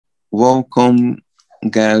Welcome,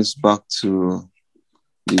 guys, back to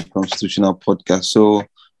the Constitutional Podcast. So,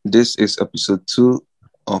 this is episode two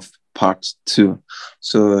of part two.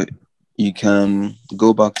 So, you can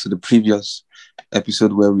go back to the previous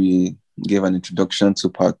episode where we gave an introduction to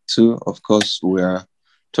part two. Of course, we are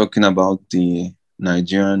talking about the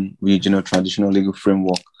Nigerian regional traditional legal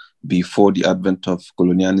framework before the advent of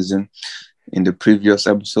colonialism. In the previous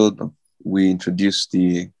episode, we introduced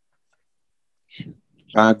the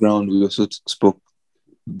background. We also spoke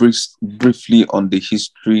briefly on the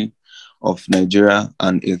history of Nigeria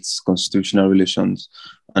and its constitutional relations.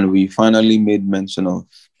 And we finally made mention of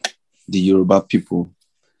the Yoruba people,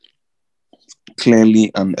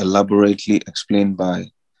 clearly and elaborately explained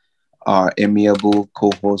by our amiable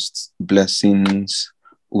co-host, Blessings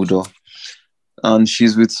Udo. And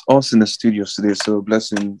she's with us in the studio today. So,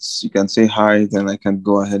 Blessings, you can say hi, then I can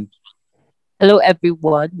go ahead. Hello,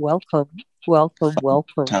 everyone. Welcome. Welcome.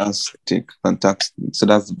 Welcome. Fantastic. So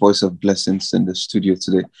that's the voice of Blessings in the studio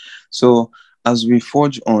today. So as we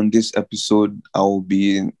forge on this episode, I will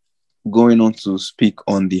be going on to speak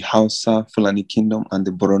on the Hausa-Fulani Kingdom and the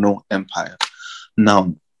Borno Empire.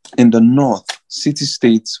 Now, in the north,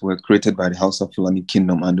 city-states were created by the Hausa-Fulani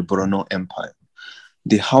Kingdom and the Borno Empire.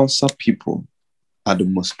 The Hausa people are the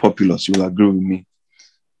most populous, you will agree with me,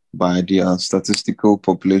 by their statistical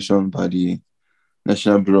population, by the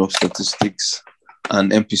National Bureau of Statistics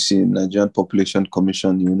and NPC, Nigerian Population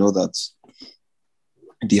Commission. You know that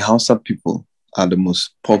the Hausa people are the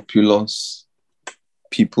most populous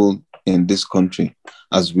people in this country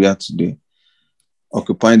as we are today,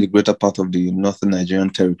 occupying the greater part of the northern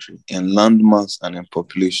Nigerian territory in landmass and in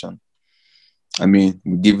population. I mean,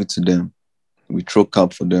 we give it to them. We throw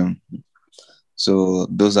cap for them. So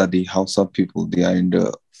those are the Hausa people. They are in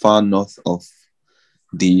the far north of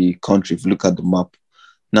the country, if you look at the map.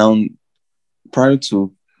 Now, prior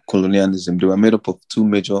to colonialism, they were made up of two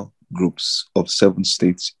major groups of 7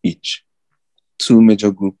 states each. Two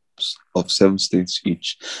major groups of 7 states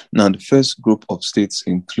each. Now, the first group of states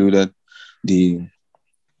included the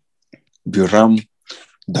Biram,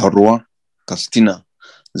 Darua, Castina,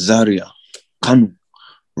 Zaria, Kanu,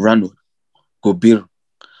 Rano, Gobir,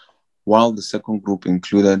 while the second group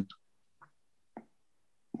included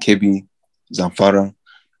Kebi, Zamfara,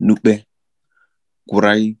 Nupe,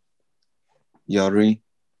 Kurai, Yari,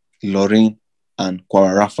 Lorin, and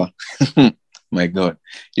Kwarafa. My God.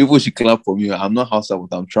 You should clap for me. I'm not Hausa,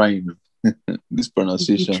 but I'm trying. This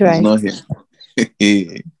pronunciation is not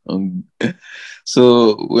here.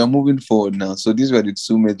 So we're moving forward now. So these were the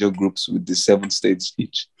two major groups with the 7 states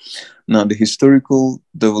each. Now, the historical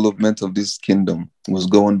development of this kingdom was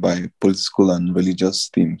governed by political and religious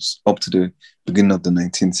themes up to the beginning of the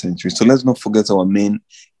 19th century. So let's not forget our main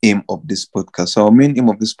aim of this podcast. So our main aim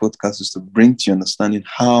of this podcast is to bring to your understanding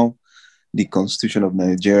how the Constitution of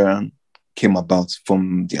Nigeria came about,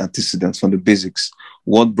 from the antecedents, from the basics,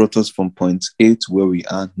 what brought us from point A to where we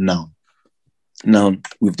are now. Now,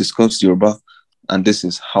 we've discussed Yoruba, and this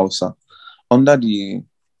is Hausa. Under the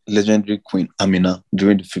legendary Queen Amina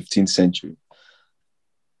during the 15th century,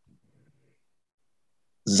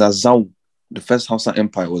 Zazau, the first Hausa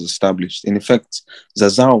empire, was established. In effect,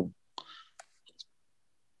 Zazau's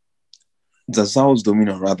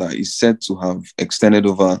dominion, rather, is said to have extended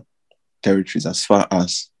over territories as far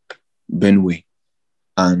as Benue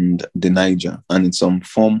and the Niger, and in some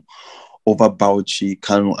form over Bauchi,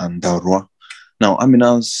 Kano, and Darua. Now,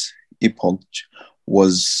 Amina's epoch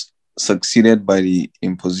was succeeded by the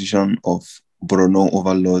imposition of Borno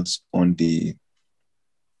overlords on the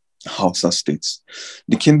Hausa states.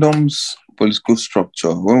 The kingdom's political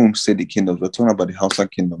structure, when we say the kingdoms, we're talking about the Hausa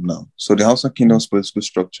kingdom now. So the Hausa kingdom's political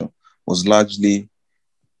structure was largely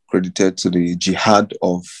credited to the jihad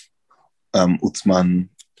of Uthman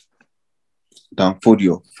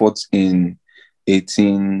Danfodio, fought in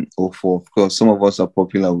 1804. Of course, some of us are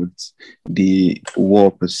popular with the war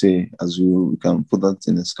per se, as we can put that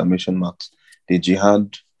in exclamation marks. The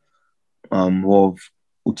jihad war of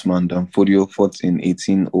Uthman Danfodio fought in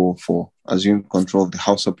 1804, assumed control of the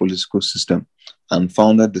Hausa political system and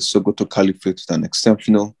founded the Sokoto Caliphate with an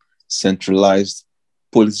exceptional centralized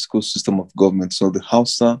political system of government. So the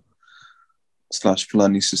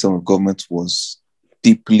Hausa/Fulani system of government was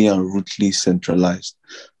deeply and rootly centralized.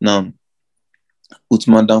 Now,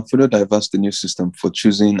 Uthman Danfodio devised the new system for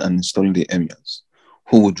choosing and installing the emirs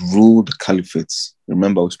who would rule the caliphates.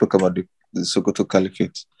 Remember, we spoke about the Sokoto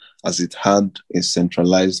Caliphate, as it had a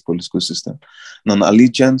centralized political system. Now, an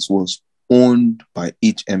allegiance was owned by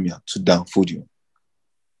each emir to Danfodio.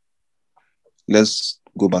 Let's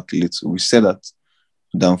go back a little. We said that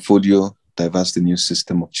Danfodio devised a new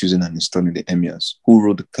system of choosing and installing the emirs who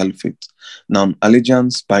ruled the caliphate. Now,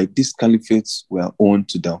 allegiance by these caliphates were owned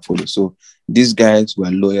to Danfodio. So these guys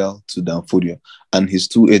were loyal to Danfodio and his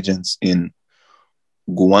two agents in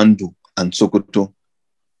Gwandu and Sokoto.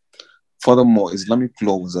 Furthermore, Islamic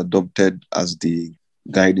law was adopted as the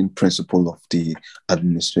guiding principle of the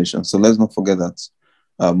administration. So let's not forget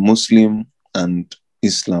that Muslim and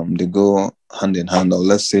Islam, they go hand in hand, or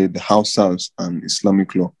let's say the Hausas and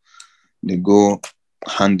Islamic law, they go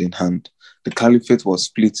hand in hand. The caliphate was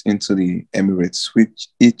split into the emirates,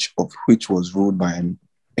 each of which was ruled by an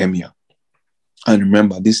emir. And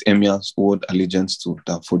remember, these emirs owed allegiance to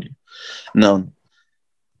Danfodio. Now,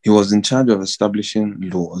 he was in charge of establishing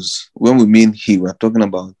laws. When we mean he, we're talking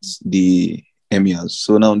about the emirs.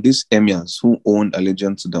 So now these emirs who owned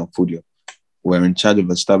allegiance to Danfodio were in charge of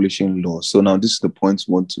establishing laws. So now this is the point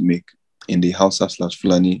we want to make in the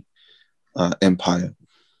Hausa/Fulani empire.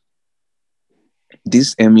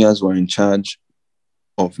 These emirs were in charge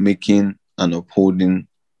of making and upholding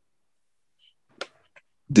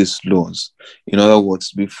these laws. In other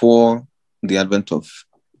words, before the advent of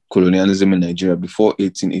colonialism in Nigeria, before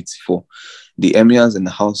 1884, the emirs in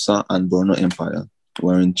the Hausa and Borno Empire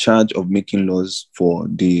were in charge of making laws for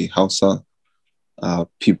the Hausa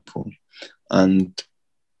people. And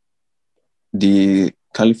the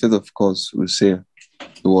caliphate, of course, we say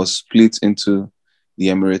it was split into the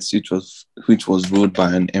emirates, which was ruled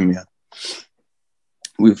by an emir.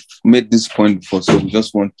 We've made this point before, so we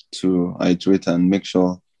just want to iterate and make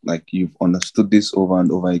sure like you've understood this over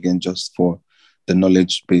and over again, just for the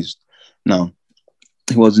knowledge based. Now,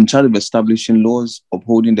 he was in charge of establishing laws,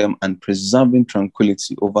 upholding them, and preserving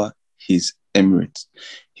tranquility over his emirate.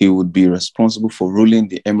 He would be responsible for ruling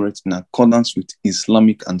the emirate in accordance with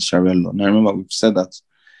Islamic and Sharia law. Now, remember, we've said that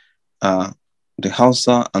the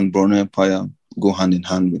Hausa and Borno Empire go hand in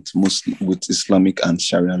hand with Islamic and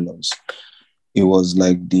Sharia laws. It was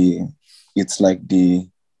like we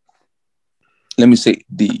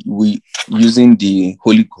using the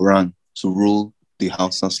Holy Quran to rule the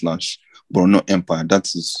Hausa/Borno Empire. That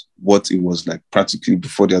is what it was like practically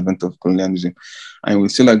before the advent of colonialism. And we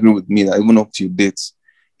still agree with me that even up to date,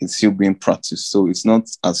 it's still being practiced. So it's not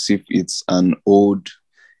as if it's an old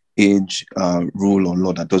age rule or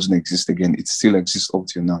law that doesn't exist again. It still exists up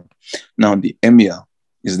to now. Now, the emir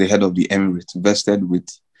is the head of the emirate, vested with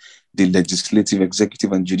the legislative,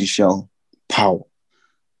 executive, and judicial power.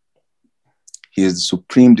 He is the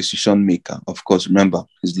supreme decision maker. Of course, remember,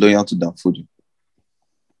 he's loyal to Danfodio,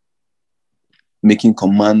 making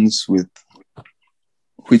commands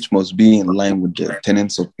which must be in line with the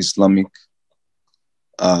tenets of Islamic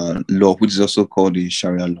law, which is also called the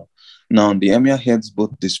Sharia law. Now, the emir heads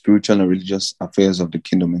both the spiritual and religious affairs of the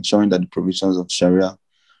kingdom, ensuring that the provisions of Sharia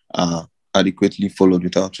are adequately followed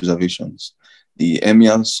without reservations. The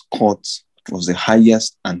emir's court was the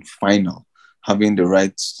highest and final, having the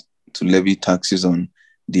right to levy taxes on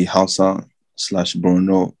the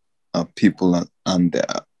Hausa/Borno people and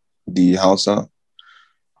the Hausa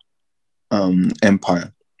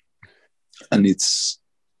empire. And it's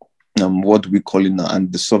what we call it now,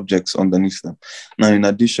 and the subjects underneath them. Now, in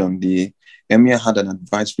addition, the emir had an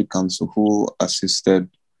advisory council who assisted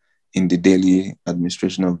in the daily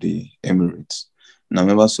administration of the emirates. Now,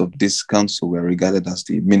 members of this council were regarded as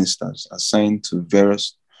the ministers assigned to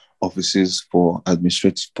various offices for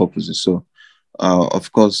administrative purposes. So,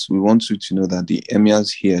 of course, we want you to know that the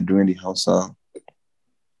emirs here during the Hausa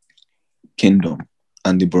kingdom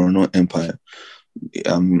and the Borno Empire,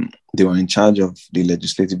 they were in charge of the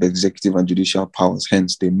legislative, executive, and judicial powers.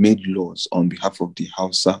 Hence, they made laws on behalf of the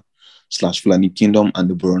Hausa/Fulani kingdom and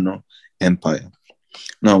the Borno Empire.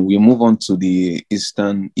 Now, we move on to the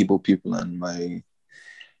Eastern Igbo people, and my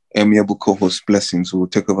amiable co-host Blessings will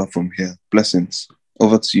take over from here. Blessings,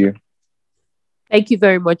 over to you. Thank you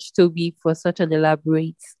very much, Toby, for such an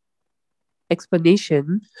elaborate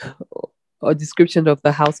explanation or description of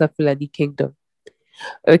the Hausa-Fulani kingdom.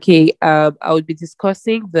 Okay, I will be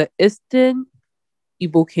discussing the Eastern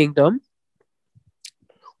Igbo kingdom,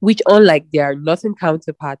 which, unlike their northern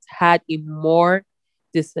counterparts, had a more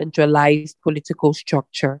decentralized political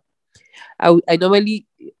structure. I normally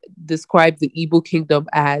describe the Igbo kingdom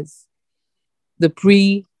as the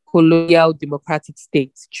pre-colonial democratic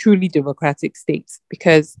states, truly democratic states,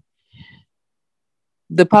 because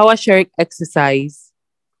the power sharing exercise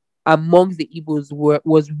among the Igbos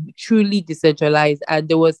was truly decentralized, and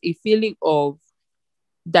there was a feeling of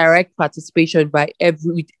direct participation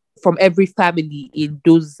from every family in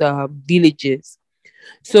those villages.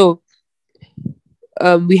 So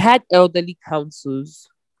we had elderly councils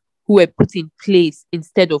who were put in place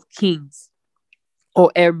instead of kings.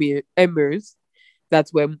 or emirs that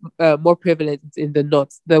were more prevalent in the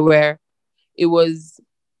north. It was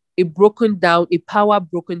a power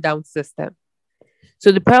broken down system.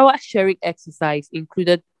 So the power sharing exercise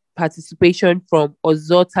included participation from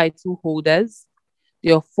Ozo title holders,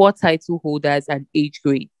 there are 4 title holders and age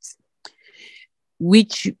grades,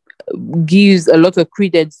 which gives a lot of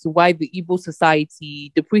credence to why the Igbo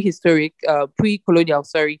society, the pre-colonial,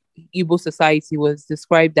 Igbo society was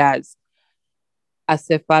described as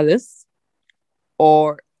acephalous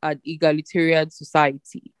or an egalitarian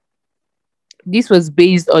society. This was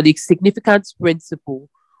based on a significant principle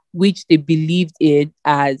which they believed in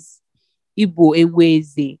as Igbo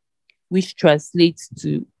Enweze, which translates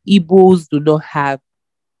to Igbos do not have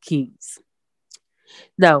kings.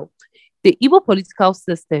 Now, the Igbo political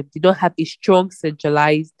system did not have a strong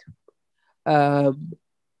centralized um,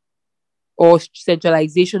 or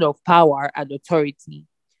centralization of power and authority.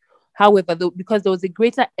 However, because there was a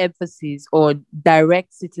greater emphasis on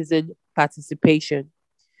direct citizen participation.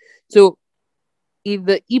 So, in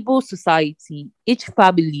the Igbo society, each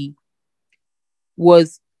family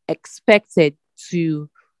was expected to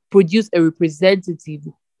produce a representative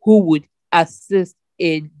who would assist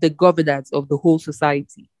in the governance of the whole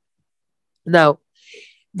society. Now,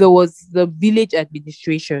 there was the village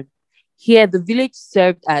administration. Here, the village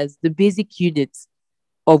served as the basic unit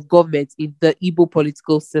of government in the Igbo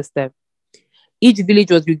political system. Each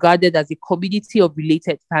village was regarded as a community of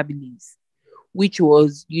related families, which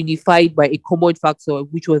was unified by a common factor,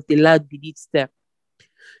 which was the land beneath them.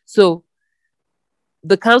 So,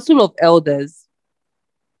 the Council of Elders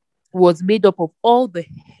was made up of all the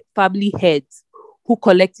family heads who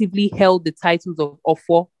collectively held the titles of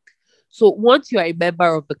Ofo. So once you are a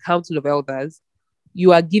member of the Council of Elders,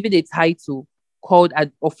 you are given a title called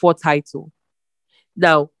an Ofo title.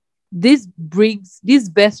 Now, this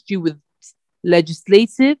vests you with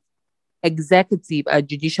legislative, executive, and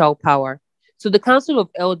judicial power. So the Council of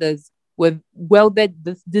Elders were welded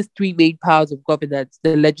these 3 main powers of governance: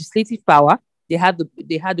 the legislative power, they had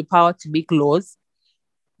the power to make laws;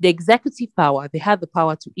 the executive power, they had the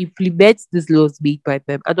power to implement these laws made by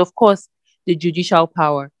them; and of course, the judicial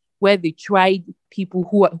power, where they tried people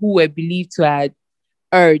who were believed to have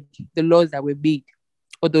erred the laws that were made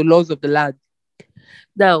or the laws of the land.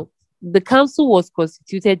 Now, the council was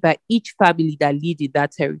constituted by each family that lived in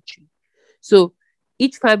that territory. So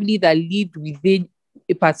each family that lived within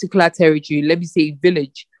a particular territory, let me say a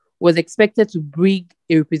village, was expected to bring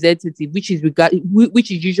a representative, which is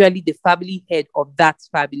usually the family head of that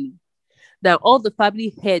family. Now, all the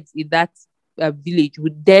family heads in that village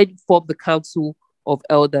would then form the council of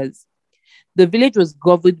elders. The village was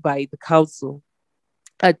governed by the council,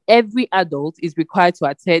 and every adult is required to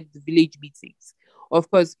attend the village meetings. Of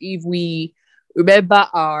course, if we remember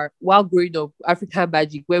while growing up, African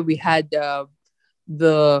Magic, where we had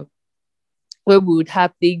the where we would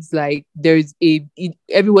have things like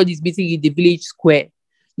everyone is meeting in the village square.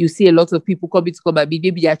 You see a lot of people coming to come and meet.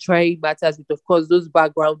 Maybe they are trying matters with, of course, those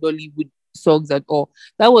background Hollywood songs and all.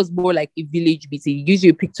 That was more like a village meeting. It gives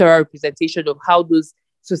you a pictorial representation of how those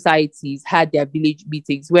societies had their village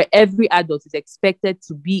meetings, where every adult is expected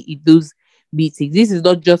to be in those meetings. This is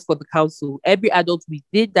not just for the council. Every adult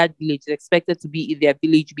within that village is expected to be in their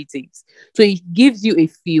village meetings. So it gives you a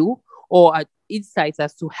feel or an insight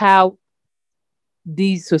as to how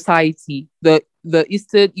this society, the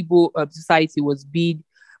Eastern Igbo society, was being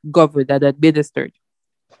governed and administered.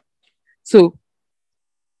 So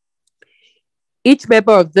each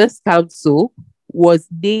member of this council was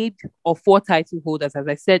named of 4 title holders, as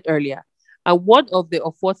I said earlier. And one of the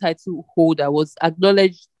 4 title holder was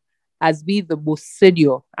acknowledged as being the most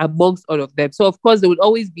senior amongst all of them. So, of course, there would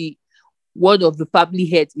always be one of the family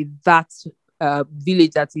heads in that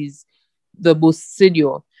village that is the most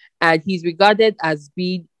senior. And he's regarded as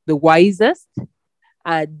being the wisest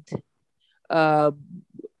and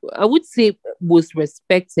I would say most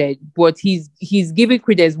respected, but he's given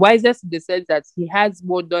credence wisest in the sense that he has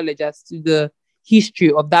more knowledge as to the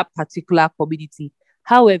history of that particular community.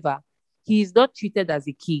 However, he is not treated as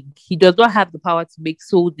a king. He does not have the power to make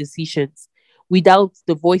sole decisions without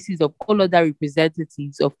the voices of all other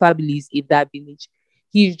representatives of families in that village.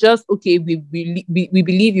 He's just, okay, we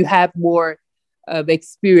believe you have more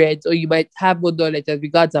experience or you might have more knowledge as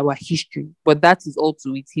regards our history, but that is all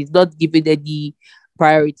to it. He's not given any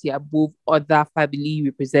priority above other family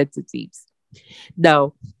representatives.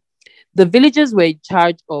 Now, the villagers were in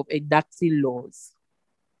charge of enacting laws.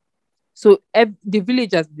 So the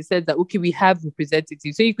villagers, in the sense that, okay, we have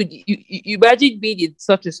representatives. So you imagine being in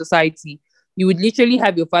such a society, you would literally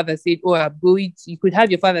have your father saying, oh, you could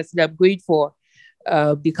have your father saying, I'm going for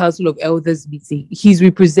the Council of Elders meeting. He's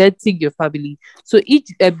representing your family. So each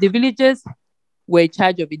the villagers were in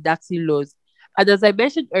charge of enacting laws. And as I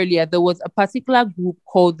mentioned earlier, there was a particular group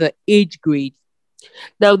called the age grade.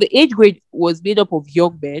 Now, the age grade was made up of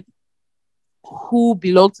young men who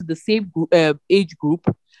belonged to the same age group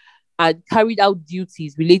and carried out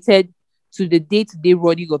duties related to the day-to-day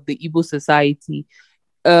running of the Igbo society.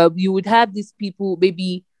 You would have these people,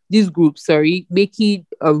 maybe this group, sorry, making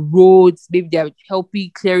roads, maybe they're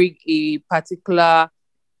helping clearing a particular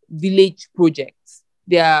village project.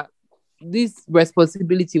 This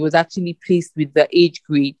responsibility was actually placed with the age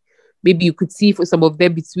grade. Maybe you could see for some of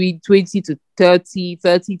them between 20 to 30,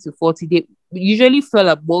 30 to 40. They usually fell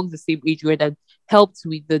among the same age grade and helped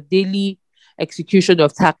with the daily execution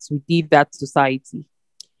of tasks within that society.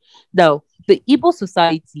 Now, the Igbo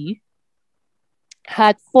society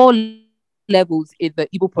had four levels in the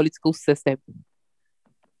Igbo political system.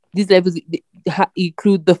 These levels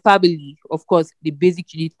include the family, of course, the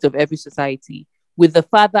basic unit of every society, with the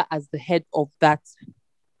father as the head of that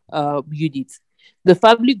unit. The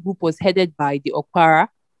family group was headed by the Okpara,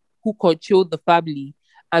 who controlled the family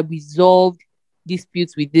and resolved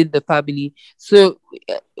disputes within the family. So,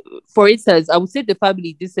 for instance, I would say the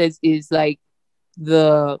family, this is like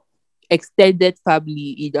the extended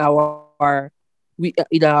family in our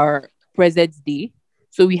present day.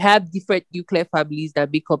 So we have different nuclear families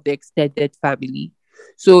that make up the extended family.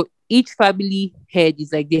 So each family head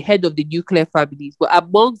is like the head of the nuclear families. But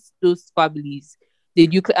amongst those families,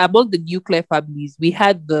 among the nuclear families, we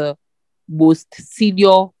had the most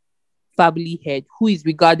senior family head, who is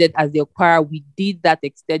regarded as the Okpara within that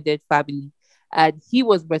extended family. And he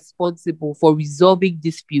was responsible for resolving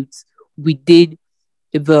disputes within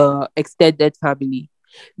the extended family.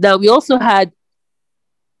 Now, we also had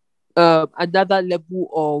another level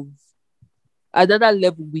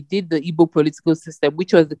within the Igbo political system,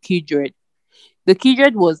 which was the kindred. The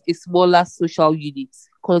kindred was a smaller social unit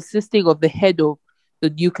consisting of the head of the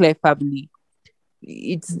nuclear family.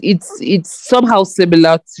 It's somehow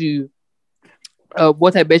similar to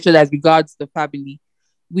what I mentioned as regards the family.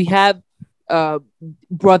 We have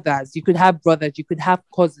brothers. You could have brothers. You could have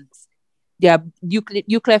cousins. They are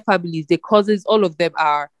nuclear families. Their cousins. All of them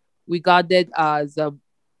are regarded as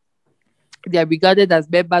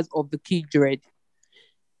members of the kindred.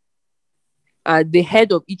 And the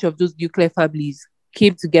head of each of those nuclear families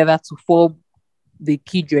came together to form the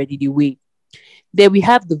kindred in a way. Then we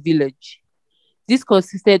have the village. This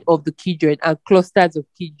consisted of the kindred and clusters of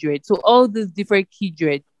kindred. So all these different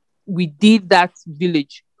kindred within that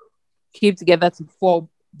village came together to form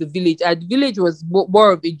the village. And the village was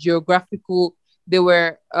more of a geographical, it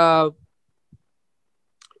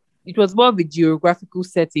was more of a geographical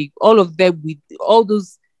setting. All of them with all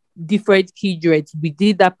those different kindreds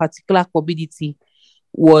within that particular community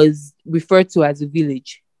was referred to as a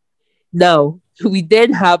village. Now, we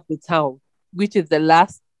then have the town, which is the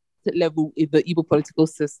last level in the Igbo political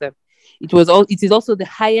system. It is also the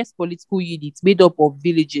highest political unit made up of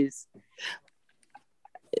villages.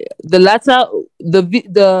 The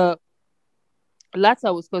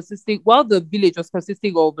latter was consisting, while the village was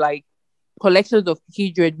consisting of like collections of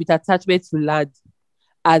kindred with attachment to land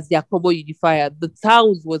as their common unifier. The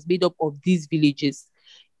towns was made up of these villages.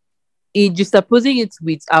 In juxtaposing it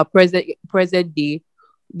with our present day,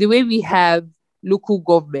 the way we have local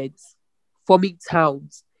governments forming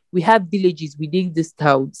towns, we have villages within these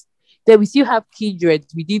towns. Then we still have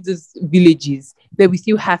kindreds within these villages. Then we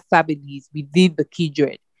still have families within the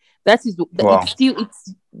kindred. Wow. Do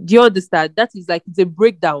you understand? That is like, it's a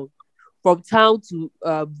breakdown from town to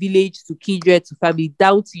village to kindred to family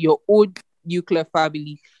down to your own nuclear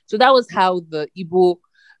family. So that was how the Igbo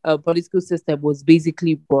political system was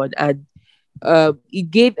basically born, and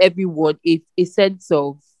it gave everyone a sense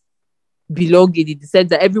of belonging, in the sense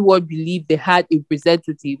that everyone believed they had a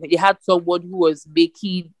representative. They had someone who was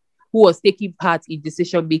taking part in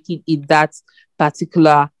decision making in that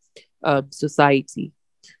particular society.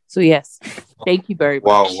 So yes, thank you very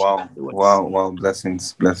much. Wow.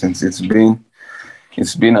 Blessings.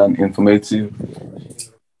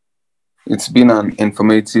 It's been an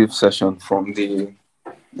informative session, from the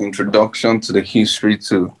introduction to the history,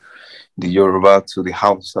 to the Yoruba, to the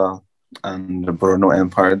Hausa and the Borno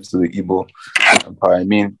Empire, to the Igbo Empire. I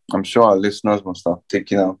mean, I'm sure our listeners must have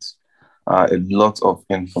taken out a lot of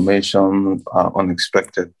information,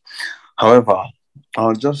 unexpected. However,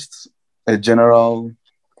 just a general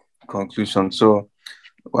conclusion. So,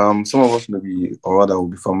 some of us will be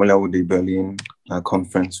familiar with the Berlin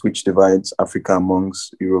Conference, which divides Africa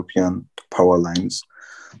amongst European power lines,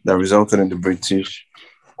 that resulted in the British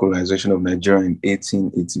colonization of Nigeria in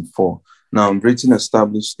 1884. Now, Britain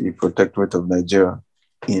established the Protectorate of Nigeria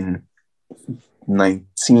in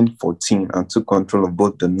 1914 and took control of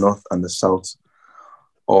both the north and the south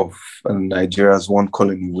of Nigeria as one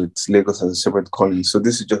colony, with Lagos as a separate colony. So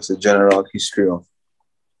this is just a general history of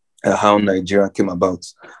how Nigeria came about,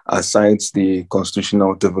 aside the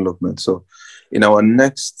constitutional development. So in our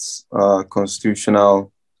next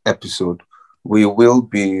constitutional episode, we will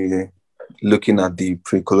be looking at the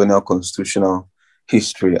pre-colonial constitutional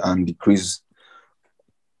history and decrees.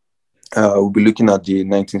 We'll be looking at the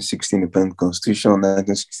 1960 Independent Constitution,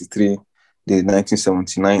 1963, the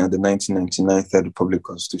 1979, and the 1999 Third Republic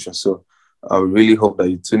Constitution. So I really hope that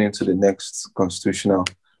you tune into the next constitutional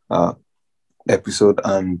episode,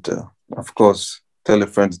 and of course, tell a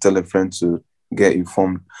friend to get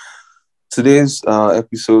informed. Today's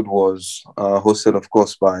episode was hosted, of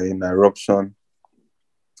course, by Niruption.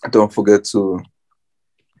 Don't forget to,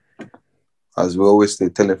 as we always say,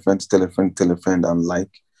 tell a friend, and like.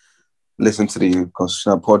 Listen to the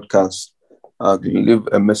Constitutional Podcast. Leave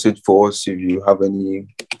a message for us if you have any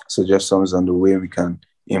suggestions on the way we can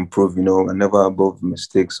improve. We're never above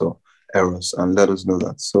mistakes or errors, and let us know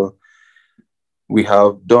that. So we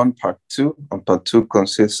have done part 2, and part 2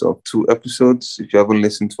 consists of 2 episodes. If you haven't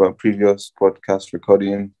listened to our previous podcast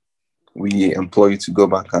recording, we implore you to go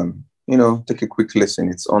back and, take a quick listen.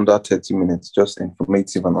 It's under 30 minutes, just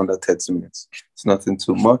informative and under 30 minutes. It's nothing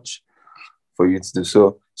too much for you to do.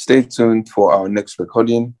 So stay tuned for our next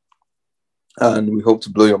recording, and we hope to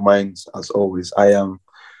blow your minds as always. I am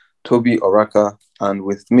Toby Oraka, and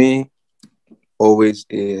with me always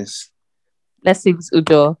is Blessings,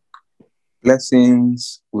 Udo.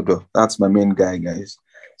 Blessings, Udo. That's my main guy, guys.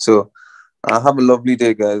 So have a lovely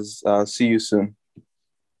day, guys. See you soon.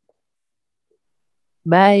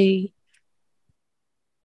 Bye.